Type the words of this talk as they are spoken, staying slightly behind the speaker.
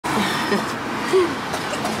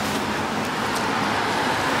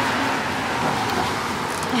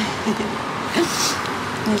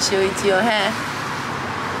Let's show it to your hair.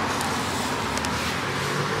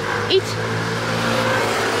 Eat.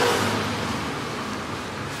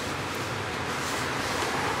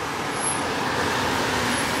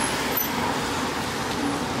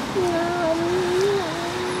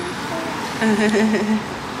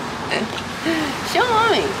 Show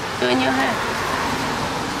mommy. Doing your hair.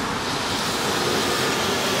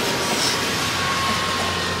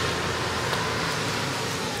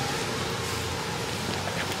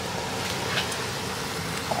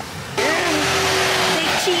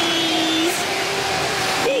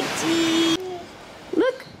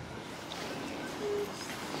 Look.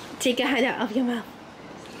 Take a hand out of your mouth.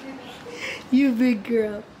 You big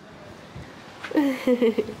girl.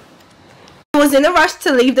 I was in a rush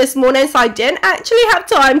to leave this morning, so I didn't actually have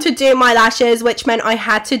time to do my lashes, which meant I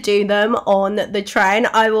had to do them on the train.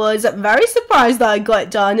 I was very surprised that I got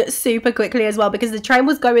it done super quickly as well, because the train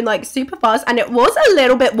was going like super fast and it was a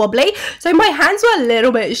little bit wobbly, so my hands were a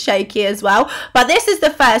little bit shaky as well. But this is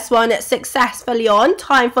the first one successfully on.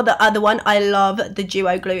 Time for the other one. I love the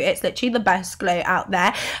duo glue. It's literally the best glue out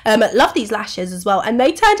there. Love these lashes as well, and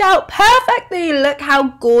they turned out perfectly. Look how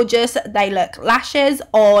gorgeous they look. Lashes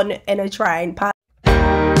on in a train.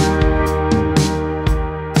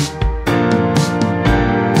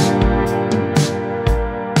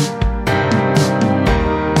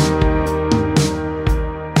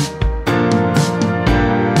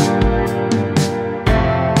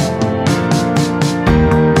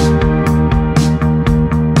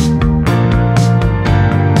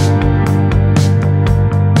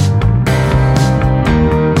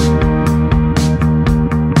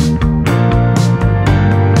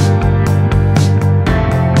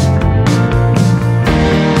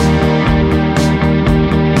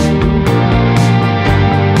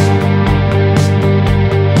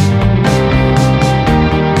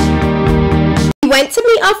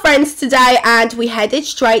 Friends today, and we headed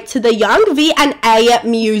straight to the Young V&A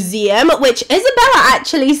Museum, which Isabella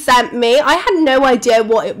actually sent me. I had no idea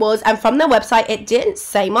what it was, and from their website it didn't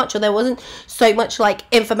say much, or there wasn't so much like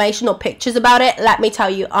information or pictures about it. Let me tell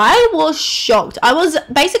you, I was shocked. I was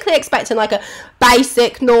basically expecting like a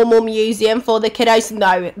basic normal museum for the kiddos.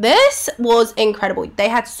 No, this was incredible. They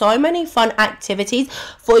had so many fun activities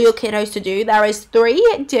for your kiddos to do. There is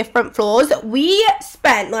 3 different floors. We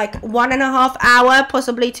spent like 1.5 hours,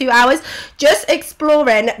 possibly 2 hours, just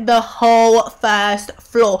exploring the whole first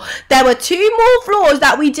floor. There were 2 more floors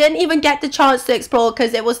that we didn't even get the chance to explore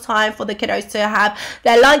because it was time for the kiddos to have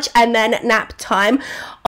their lunch and then nap time.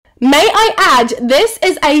 May I add, this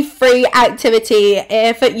is a free activity.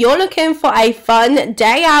 If you're looking for a fun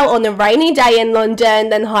day out on a rainy day in London,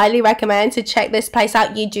 then highly recommend to check this place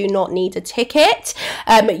out. You do not need a ticket.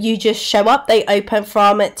 You just show up. They open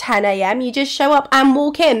from 10 AM. You just show up and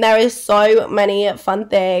walk in. There is so many fun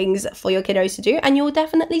things for your kiddos to do, and you'll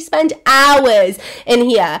definitely spend hours in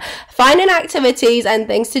here. Finding activities and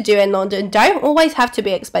things to do in London don't always have to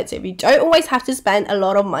be expensive. You don't always have to spend a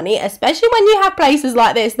lot of money, especially when you have places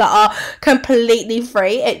like this that are completely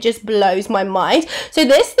free. It just blows my mind. So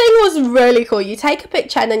this thing was really cool. You take a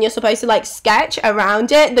picture and then you're supposed to like sketch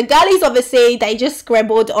around it. The girlies, obviously, they just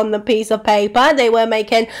scribbled on the piece of paper. They were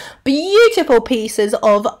making beautiful pieces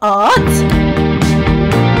of art.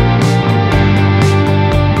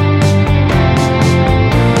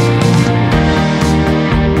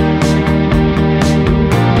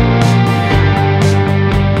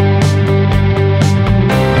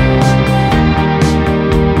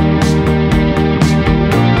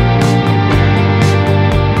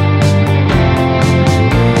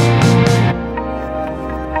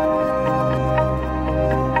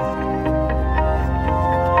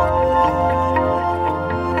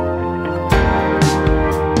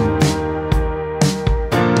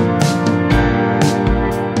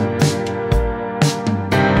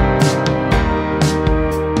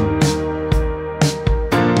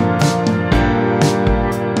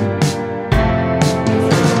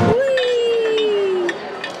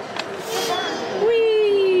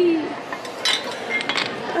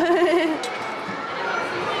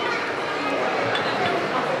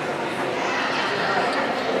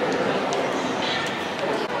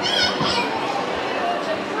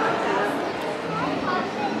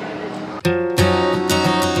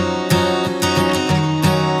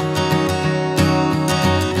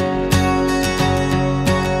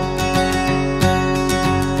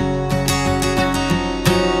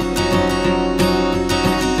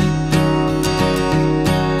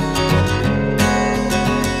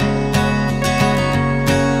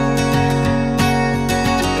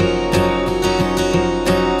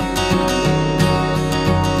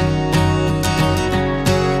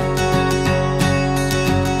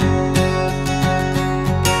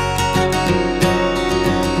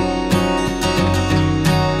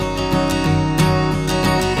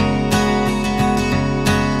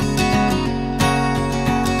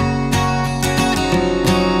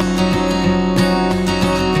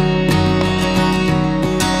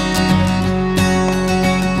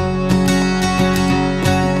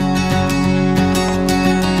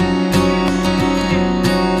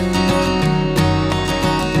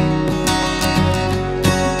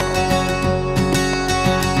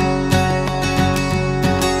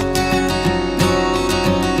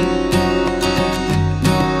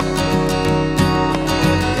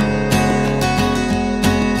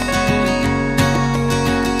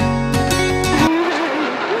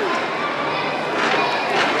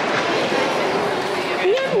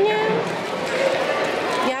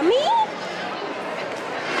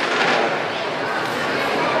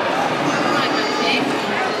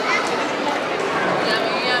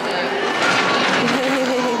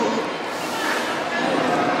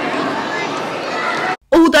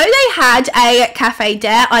 had a cafe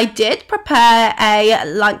day. I did prepare a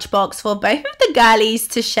lunchbox for both of the girlies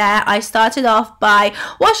to share. I started off by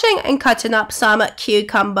washing and cutting up some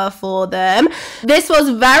cucumber for them. This was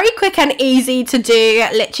very quick and easy to do.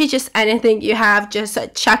 Literally just anything you have, just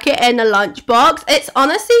chuck it in a lunchbox. It's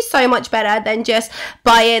honestly so much better than just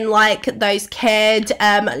buying like those kid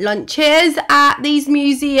lunches at these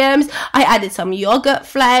museums. I added some yogurt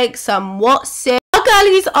flakes, some What's-It. Our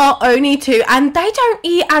girlies are only 2 and they don't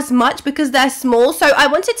eat as much because they're small, so I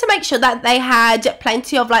wanted to make sure that they had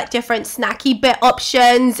plenty of like different snacky bit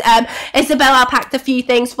options. Isabella packed a few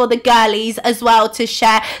things for the girlies as well to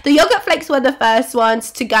share. The yogurt flakes were the first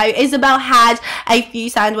ones to go. Isabel had a few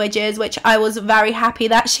sandwiches, which I was very happy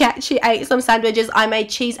that she actually ate some sandwiches. I made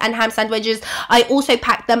cheese and ham sandwiches. I also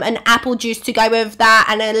packed them an apple juice to go with that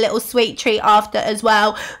and a little sweet treat after as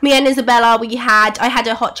well. Me and Isabella, I had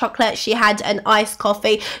a hot chocolate, she had an iced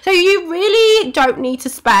coffee. So you really don't need to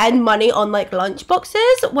spend money on like lunch boxes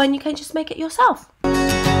when you can just make it yourself.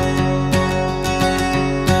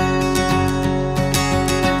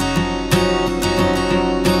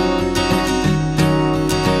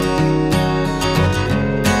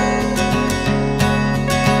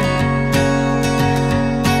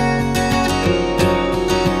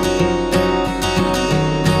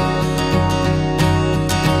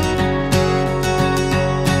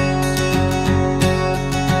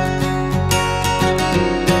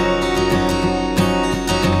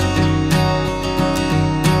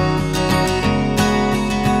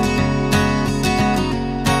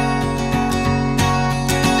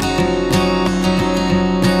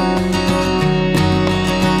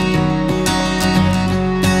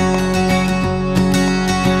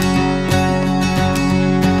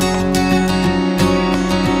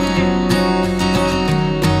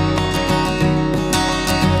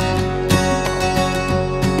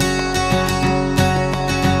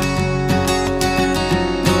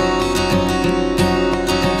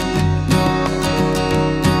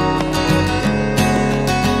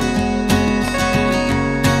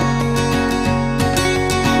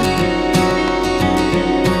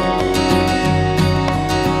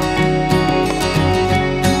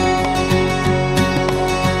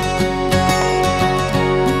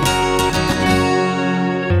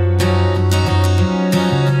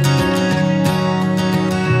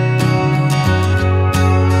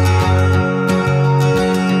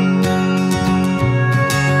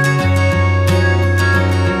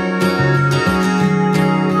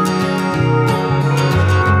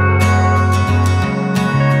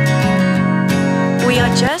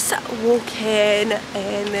 Walking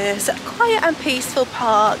in this quiet and peaceful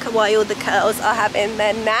park while the girls are having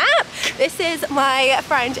their nap. This is my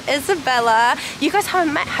friend Isabella. You guys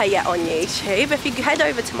haven't met her yet on YouTube. If you head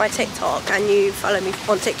over to my TikTok and you follow me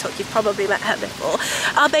on TikTok, you've probably met her before.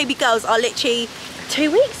 Our baby girls are literally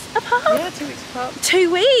 2 weeks apart? Yeah, 2 weeks apart.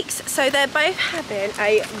 2 weeks. So they're both having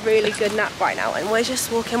a really good nap right now and we're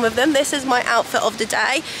just walking with them. This is my outfit of the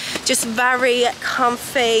day. Just very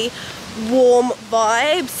comfy, warm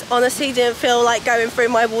vibes. Honestly, didn't feel like going through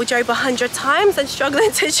my wardrobe 100 times and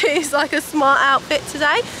struggling to choose like a smart outfit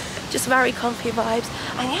today. Just very comfy vibes.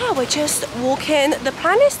 And yeah, we're just walking. The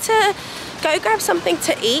plan is to go grab something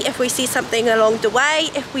to eat if we see something along the way.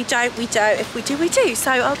 If we don't, we don't. If we do, we do.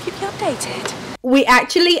 So I'll keep you updated. We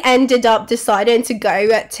actually ended up deciding to go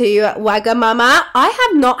to Wagamama. I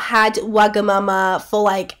have not had Wagamama for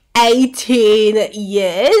like 18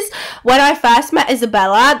 years. When I first met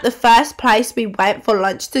Isabella, the first place we went for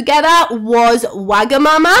lunch together was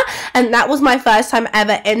Wagamama, and that was my first time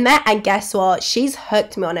ever in there. And guess what? She's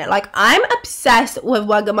hooked me on it. Like, I'm obsessed with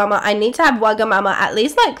Wagamama. I need to have Wagamama at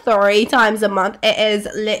least like 3 times a month. It is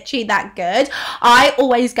literally that good. I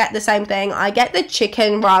always get the same thing. I get the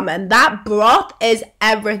chicken ramen. That broth is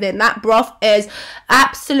everything. That broth is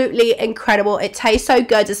absolutely incredible. It tastes so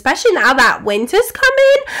good, especially now that winter's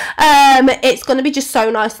coming. It's going to be just so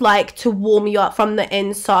nice, like, to warm you up from the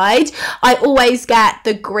inside. I always get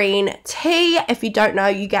the green tea. If you don't know,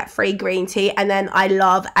 you get free green tea. And then I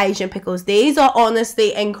love Asian pickles. These are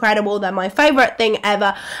honestly incredible. They're my favorite thing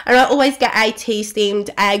ever. And I always get a tea steamed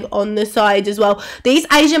egg on the side as well. These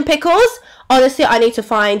Asian pickles, honestly, I need to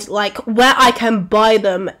find like where I can buy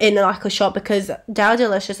them in like a shop, because they're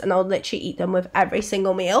delicious and I'll literally eat them with every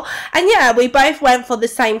single meal. And yeah, we both went for the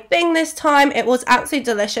same thing this time. It was absolutely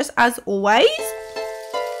delicious as always.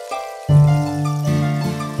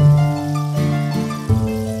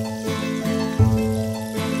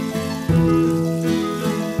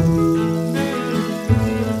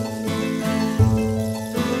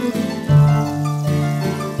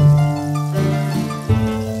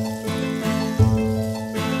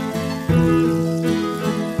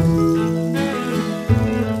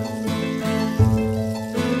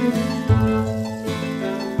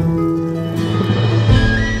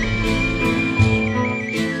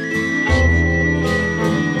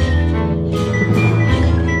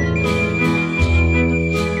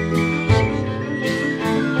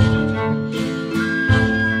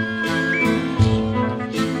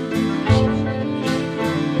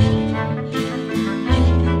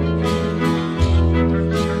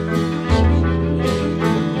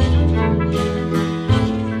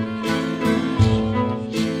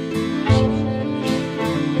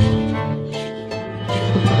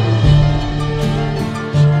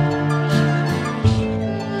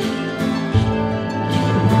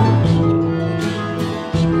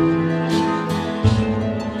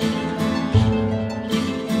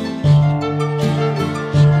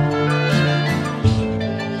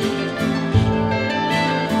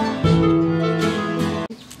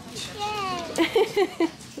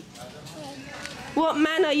 What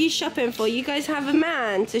man are you shopping for? You guys have a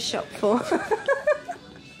man to shop for.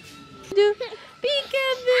 Peekaboo!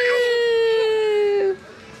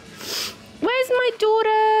 Where's my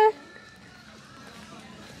daughter?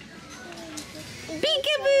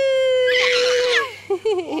 Peekaboo!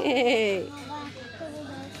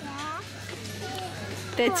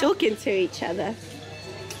 They're talking to each other.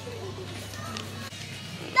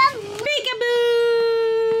 Peekaboo!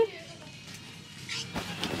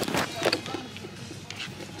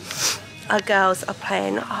 Our girls are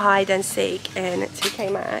playing hide and seek in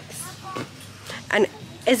 2K Max. And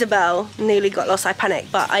Isabel nearly got lost. I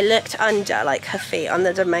panicked, but I looked under, like, her feet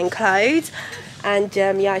under the main clothes. And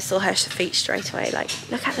yeah, I saw her feet straight away. Like,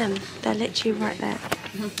 look at them. They're literally right there.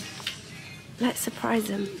 Let's surprise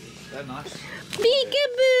them. They're nice.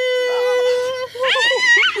 Peekaboo!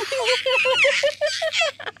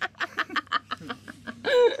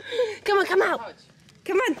 Come on, come out.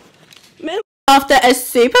 Come on. Move. After a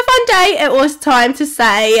super fun day, it was time to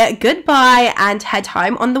say goodbye and head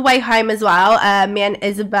home. On the way home as well, me and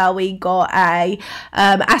Isabel, we got a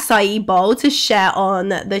acai bowl to share on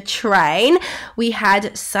the train. We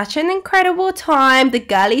had such an incredible time. The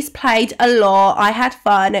girlies played a lot. I had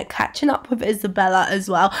fun catching up with Isabella as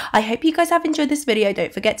well. I hope you guys have enjoyed this video.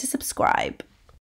 Don't forget to subscribe.